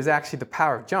showed you is actually the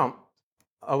power of JMP.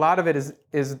 A lot of it is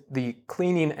the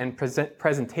cleaning and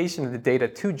presentation of the data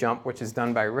to JMP, which is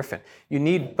done by Riffin. You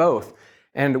need both.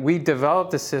 And we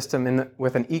developed a system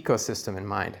with an ecosystem in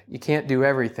mind. You can't do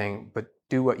everything, but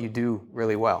do what you do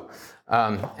really well,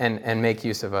 and make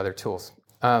use of other tools.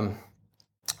 One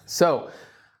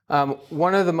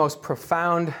of the most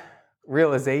profound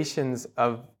realizations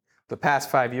of the past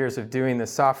 5 years of doing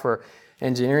this software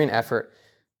engineering effort,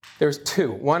 there's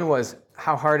two. One was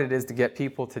how hard it is to get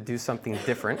people to do something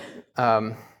different.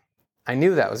 I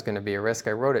knew that was going to be a risk.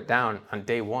 I wrote it down on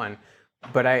day one,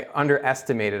 but I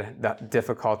underestimated the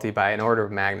difficulty by an order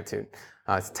of magnitude.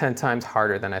 It's 10 times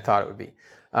harder than I thought it would be.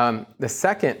 The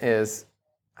second is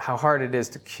how hard it is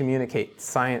to communicate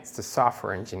science to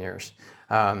software engineers,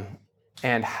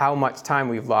 and how much time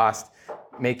we've lost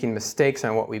making mistakes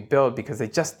on what we build because they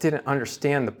just didn't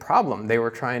understand the problem they were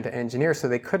trying to engineer, so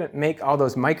they couldn't make all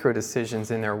those micro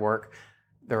decisions in their work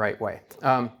the right way.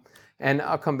 And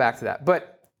I'll come back to that.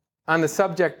 But on the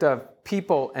subject of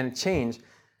people and change,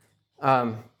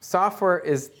 software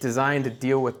is designed to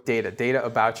deal with data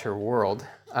about your world.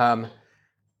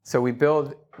 So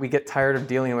we get tired of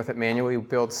dealing with it manually. We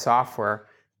build software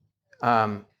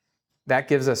that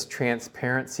gives us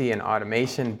transparency and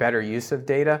automation, better use of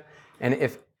data. And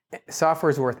if software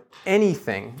is worth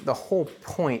anything, the whole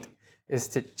point is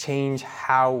to change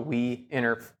how we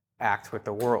interact with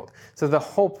the world. So the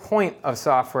whole point of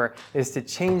software is to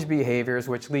change behaviors,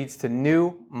 which leads to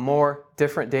new, more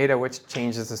different data, which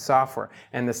changes the software,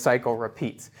 and the cycle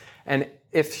repeats. And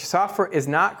if software is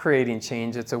not creating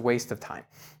change, it's a waste of time.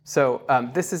 So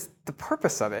this is the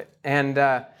purpose of it. And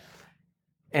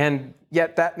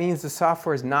yet that means the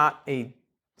software is not a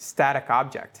static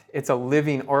object. It's a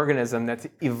living organism that's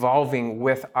evolving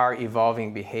with our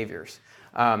evolving behaviors.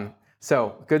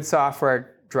 So good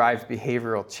software drives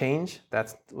behavioral change.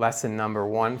 That's lesson number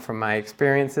one from my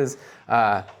experiences.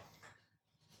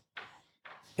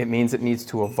 It means it needs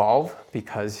to evolve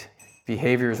because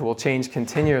behaviors will change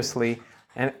continuously.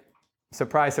 And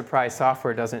surprise, surprise,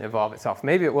 software doesn't evolve itself.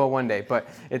 Maybe it will one day, but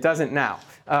it doesn't now.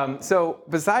 So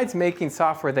besides making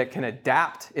software that can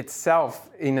adapt itself,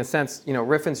 in a sense,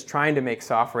 Riffin's trying to make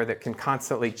software that can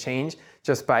constantly change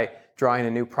just by drawing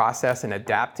a new process and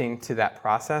adapting to that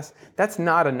process. That's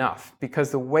not enough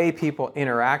because the way people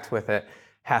interact with it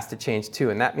has to change too,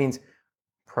 and that means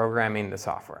programming the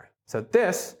software. So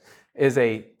this is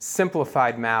a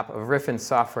simplified map of Riffin's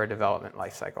software development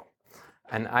lifecycle.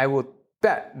 And I will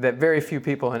bet that very few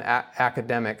people in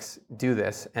academics do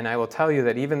this. And I will tell you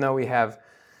that even though we have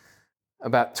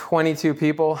about 22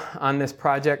 people on this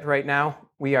project right now,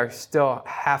 we are still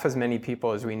half as many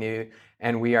people as we need,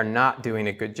 and we are not doing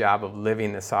a good job of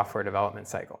living the software development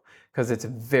cycle because it's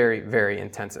very, very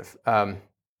intensive.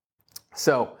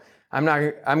 So I'm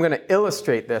going to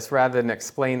illustrate this rather than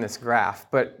explain this graph,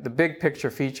 but the big picture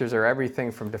features are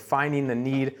everything from defining the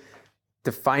need,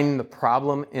 defining the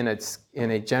problem in a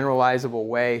generalizable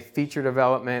way, feature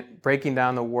development, breaking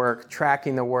down the work,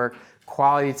 tracking the work,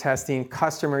 quality testing,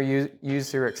 customer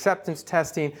user acceptance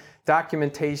testing,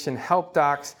 documentation, help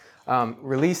docs,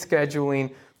 release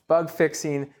scheduling, bug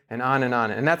fixing, and on and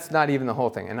on. And that's not even the whole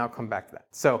thing, and I'll come back to that.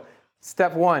 So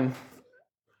step one,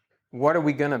 what are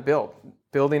we going to build?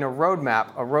 Building a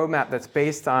roadmap that's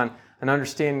based on an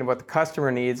understanding of what the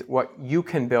customer needs, what you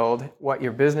can build, what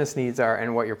your business needs are,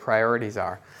 and what your priorities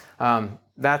are.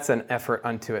 That's an effort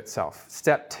unto itself.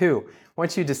 Step two,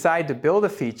 once you decide to build a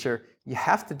feature, you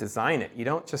have to design it. You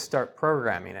don't just start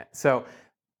programming it. So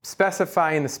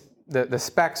specifying the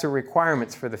specs or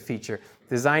requirements for the feature,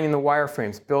 designing the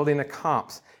wireframes, building the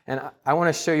comps. And I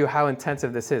want to show you how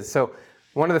intensive this is. So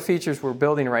one of the features we're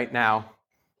building right now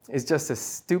is just a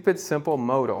stupid, simple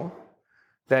modal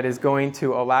that is going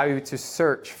to allow you to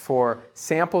search for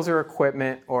samples or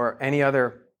equipment or any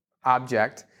other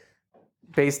object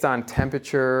based on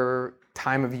temperature,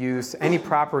 time of use, any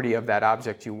property of that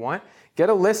object you want. Get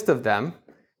a list of them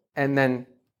and then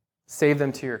save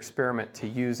them to your experiment to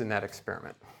use in that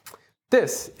experiment.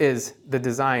 This is the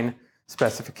design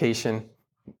specification.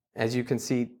 As you can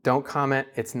see, don't comment,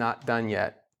 it's not done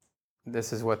yet.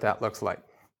 This is what that looks like.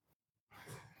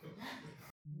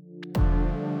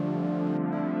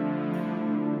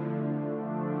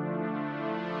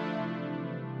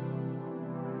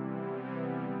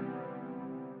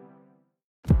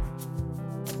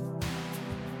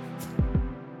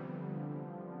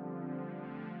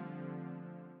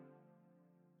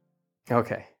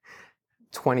 Okay,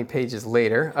 20 pages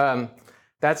later.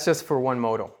 That's just for one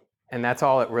modal, and that's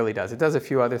all it really does. It does a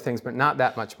few other things, but not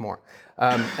that much more.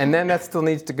 And then that still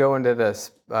needs to go into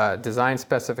the design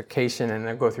specification and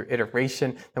then go through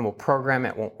iteration. Then we'll program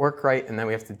it, won't work right, and then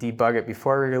we have to debug it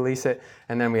before we release it.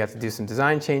 And then we have to do some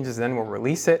design changes, then we'll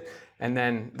release it, and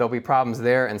then there'll be problems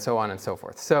there, and so on and so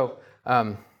forth. So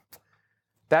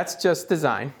that's just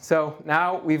design. So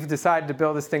now we've decided to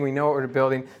build this thing. We know what we're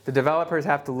building. The developers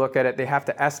have to look at it. They have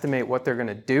to estimate what they're going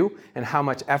to do and how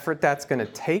much effort that's going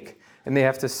to take. And they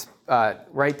have to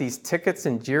write these tickets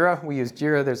in Jira. We use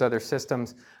Jira. There's other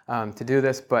systems to do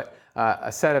this. But a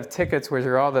set of tickets where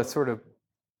there are all the sort of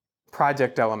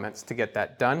project elements to get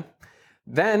that done.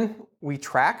 Then we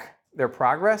track their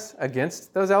progress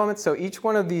against those elements. So each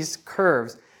one of these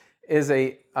curves is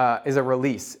a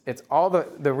release. It's all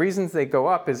the reasons they go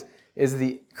up is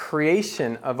the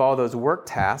creation of all those work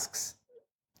tasks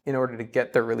in order to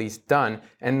get the release done,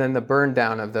 and then the burn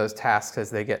down of those tasks as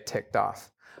they get ticked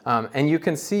off. And you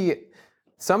can see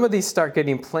some of these start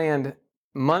getting planned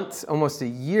months, almost a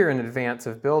year in advance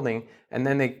of building, and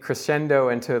then they crescendo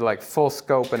into like full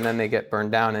scope, and then they get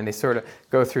burned down, and they sort of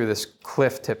go through this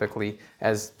cliff typically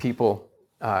as people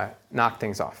knock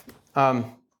things off.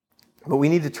 But we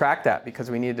need to track that because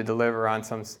we need to deliver on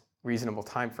some reasonable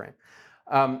time frame.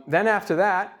 Then after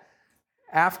that,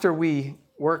 after we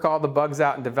work all the bugs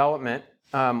out in development,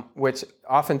 which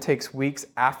often takes weeks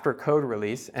after code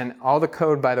release, and all the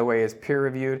code, by the way, is peer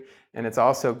reviewed, and it's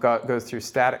also goes through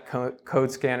static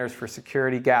code scanners for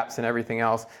security gaps and everything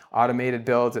else, automated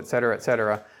builds, et cetera, et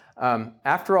cetera.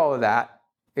 After all of that,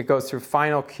 it goes through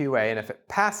final QA, and if it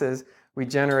passes, we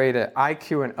generate an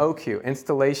IQ and OQ,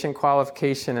 installation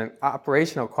qualification and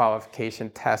operational qualification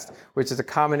test, which is a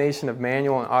combination of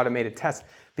manual and automated tests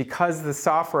because the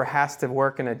software has to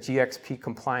work in a GXP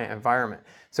compliant environment.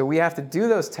 So we have to do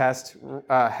those tests,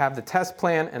 have the test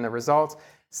plan and the results,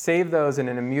 save those in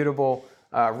an immutable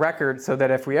record so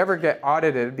that if we ever get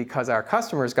audited because our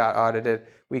customers got audited,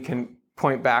 we can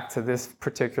point back to this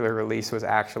particular release was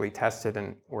actually tested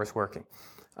and was working.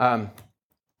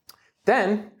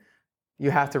 Then you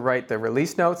have to write the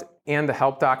release notes and the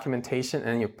help documentation,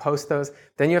 and you post those.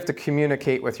 Then you have to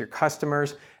communicate with your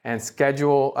customers and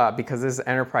schedule, because this is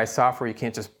enterprise software, you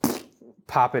can't just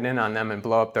pop it in on them and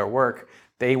blow up their work.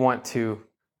 They want to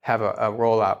have a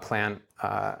rollout plan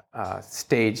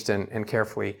staged and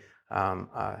carefully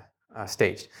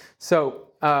staged. So,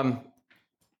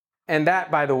 and that,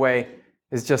 by the way,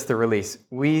 is just the release.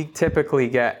 We typically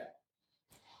get,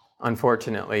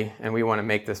 unfortunately, and we want to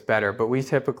make this better, but we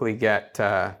typically get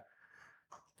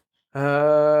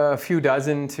a few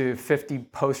dozen to 50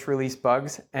 post-release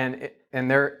bugs, and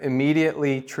they're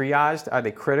immediately triaged. Are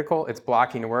they critical? It's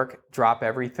blocking work. Drop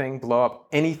everything, blow up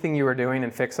anything you were doing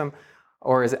and fix them.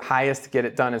 Or is it highest to get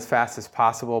it done as fast as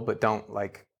possible, but don't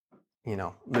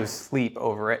lose sleep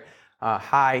over it.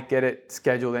 High, get it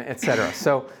scheduled, etc.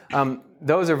 So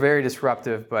those are very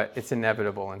disruptive, but it's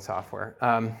inevitable in software.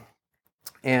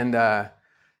 And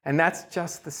that's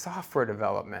just the software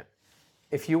development.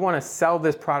 If you want to sell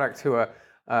this product to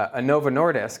a Novo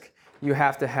Nordisk, you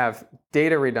have to have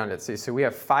data redundancy. So we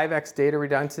have 5x data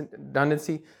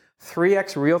redundancy,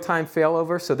 3x real-time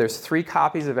failover. So there's 3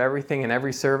 copies of everything in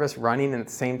every service running at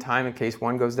the same time in case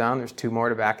one goes down. There's 2 more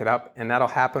to back it up, and that'll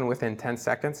happen within 10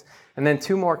 seconds. And then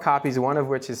 2 more copies, one of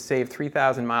which is saved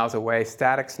 3,000 miles away,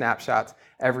 static snapshots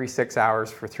every 6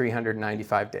 hours for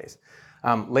 395 days.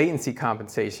 Latency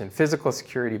compensation, physical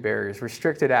security barriers,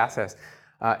 restricted access,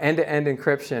 end-to-end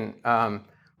encryption.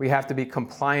 We have to be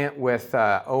compliant with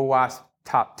OWASP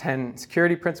top 10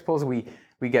 security principles.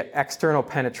 We get external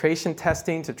penetration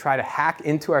testing to try to hack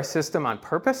into our system on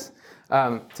purpose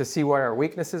to see what our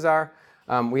weaknesses are.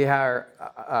 We are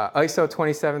ISO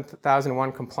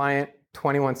 27001 compliant,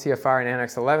 21 CFR and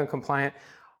Annex 11 compliant.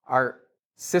 Our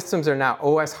Systems are now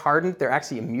OS hardened. They're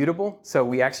actually immutable. So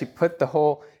we actually put the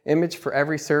whole image for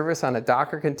every service on a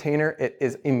Docker container. It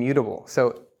is immutable.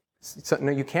 So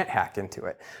no, you can't hack into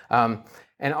it.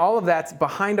 And all of that's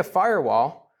behind a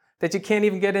firewall that you can't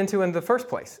even get into in the first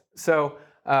place. So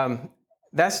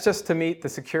that's just to meet the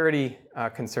security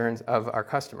concerns of our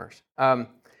customers. And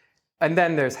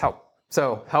then there's help.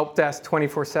 So help desk,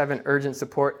 24/7 urgent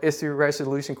support, issue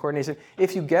resolution coordination.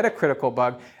 If you get a critical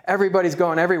bug, everybody's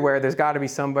going everywhere. There's got to be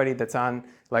somebody that's on,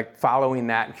 like, following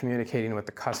that and communicating with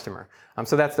the customer.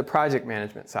 So that's the project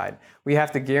management side. We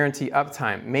have to guarantee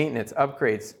uptime, maintenance,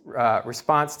 upgrades,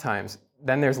 response times.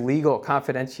 Then there's legal,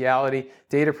 confidentiality,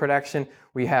 data protection.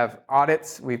 We have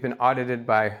audits. We've been audited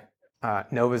by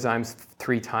Novozymes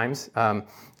 3 times.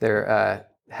 Their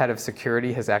head of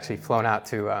security has actually flown out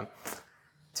to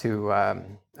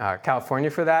California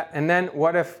for that. And then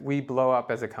what if we blow up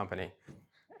as a company?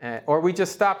 Or we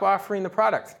just stop offering the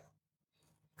product?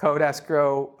 Code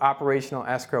escrow, operational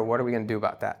escrow, what are we going to do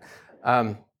about that?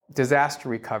 Disaster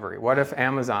recovery. What if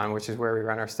Amazon, which is where we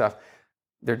run our stuff,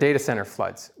 their data center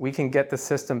floods? We can get the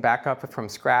system back up from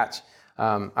scratch.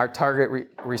 Our target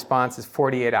response is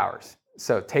 48 hours.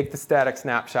 So take the static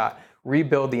snapshot,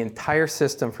 rebuild the entire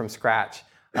system from scratch,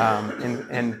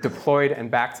 and deployed and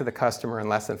back to the customer in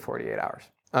less than 48 hours.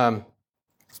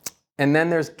 And then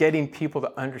there's getting people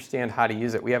to understand how to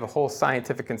use it. We have a whole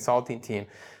scientific consulting team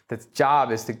that's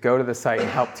job is to go to the site and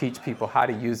help teach people how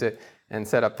to use it and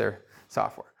set up their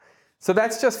software. So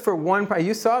that's just for one part.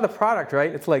 You saw the product,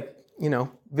 right? It's like,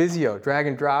 Visio, drag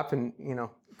and drop and,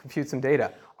 compute some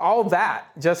data. All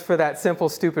that just for that simple,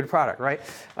 stupid product, right?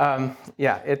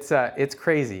 It's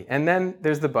crazy. And then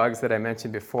there's the bugs that I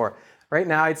mentioned before. Right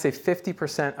now, I'd say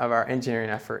 50% of our engineering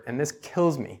effort, and this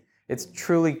kills me, it's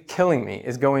truly killing me,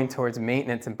 is going towards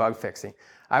maintenance and bug fixing.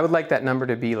 I would like that number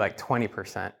to be like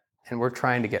 20%, and we're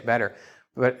trying to get better.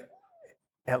 But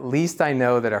at least I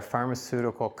know that our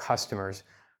pharmaceutical customers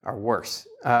are worse.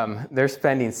 They're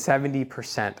spending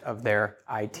 70% of their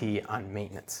IT on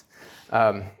maintenance.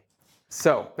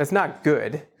 So that's not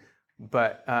good,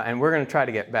 but and we're going to try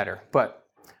to get better.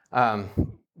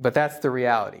 But that's the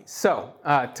reality. So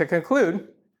to conclude,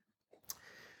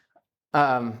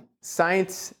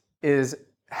 science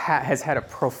has had a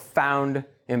profound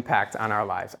impact on our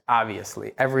lives.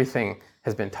 Obviously, everything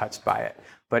has been touched by it.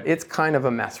 But it's kind of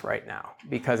a mess right now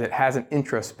because it hasn't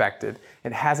introspected.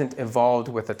 It hasn't evolved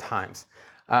with the times.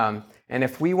 And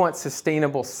if we want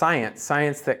sustainable science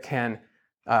that can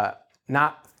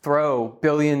not throw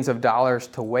billions of dollars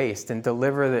to waste and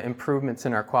deliver the improvements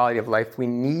in our quality of life we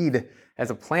need as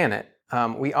a planet,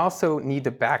 we also need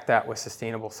to back that with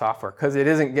sustainable software because it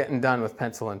isn't getting done with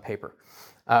pencil and paper.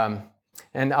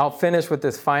 And I'll finish with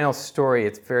this final story.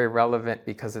 It's very relevant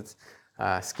because it's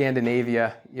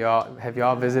Scandinavia. Have you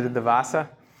all visited the Vasa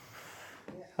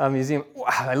Museum? Wow,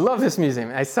 I love this museum.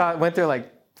 Went there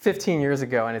like 15 years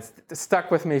ago, and it's stuck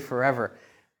with me forever.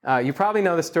 You probably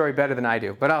know the story better than I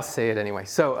do, but I'll say it anyway.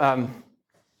 So,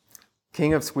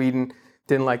 King of Sweden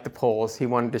didn't like the Poles. He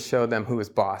wanted to show them who was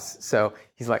boss. So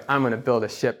he's like, I'm going to build a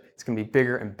ship. It's going to be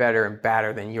bigger and better and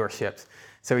badder than your ships.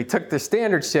 So he took the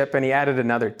standard ship and he added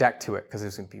another deck to it because it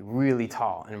was going to be really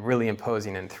tall and really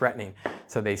imposing and threatening.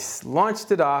 So they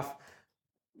launched it off.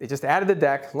 They just added the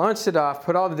deck, launched it off,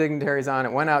 put all the dignitaries on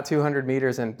it, went out 200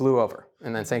 meters and blew over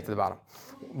and then sank to the bottom.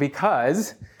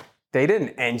 Because they didn't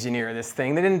engineer this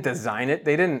thing. They didn't design it.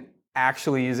 They didn't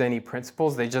actually use any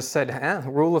principles. They just said,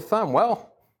 rule of thumb,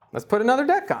 well, let's put another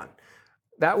deck on.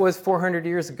 That was 400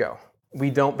 years ago. We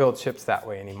don't build ships that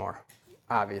way anymore,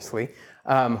 obviously.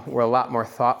 We're a lot more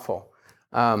thoughtful.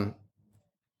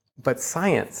 But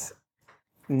science,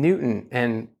 Newton,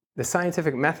 and the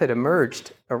scientific method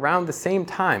emerged around the same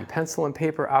time, pencil and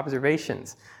paper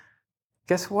observations.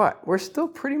 Guess what? We're still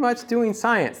pretty much doing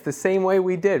science the same way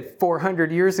we did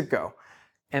 400 years ago.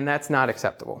 And that's not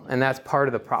acceptable. And that's part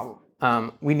of the problem.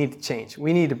 We need to change.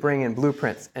 We need to bring in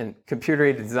blueprints and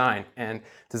computer-aided design and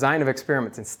design of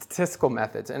experiments and statistical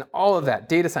methods and all of that,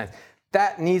 data science.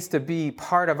 That needs to be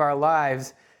part of our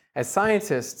lives as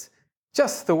scientists,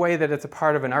 just the way that it's a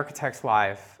part of an architect's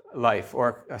life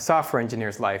or a software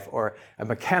engineer's life or a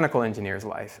mechanical engineer's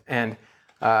life. And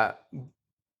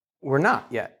we're not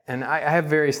yet. And I have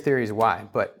various theories why,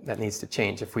 but that needs to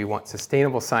change if we want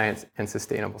sustainable science and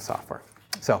sustainable software.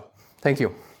 So, thank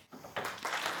you.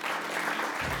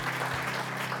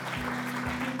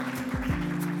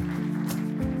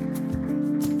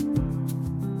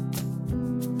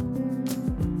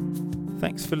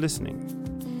 Thanks for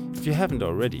listening. If you haven't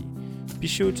already, be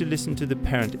sure to listen to the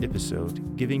parent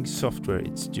episode, Giving Software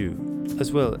Its Due,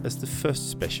 as well as the first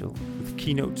special with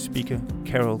keynote speaker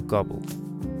Carol Gobble.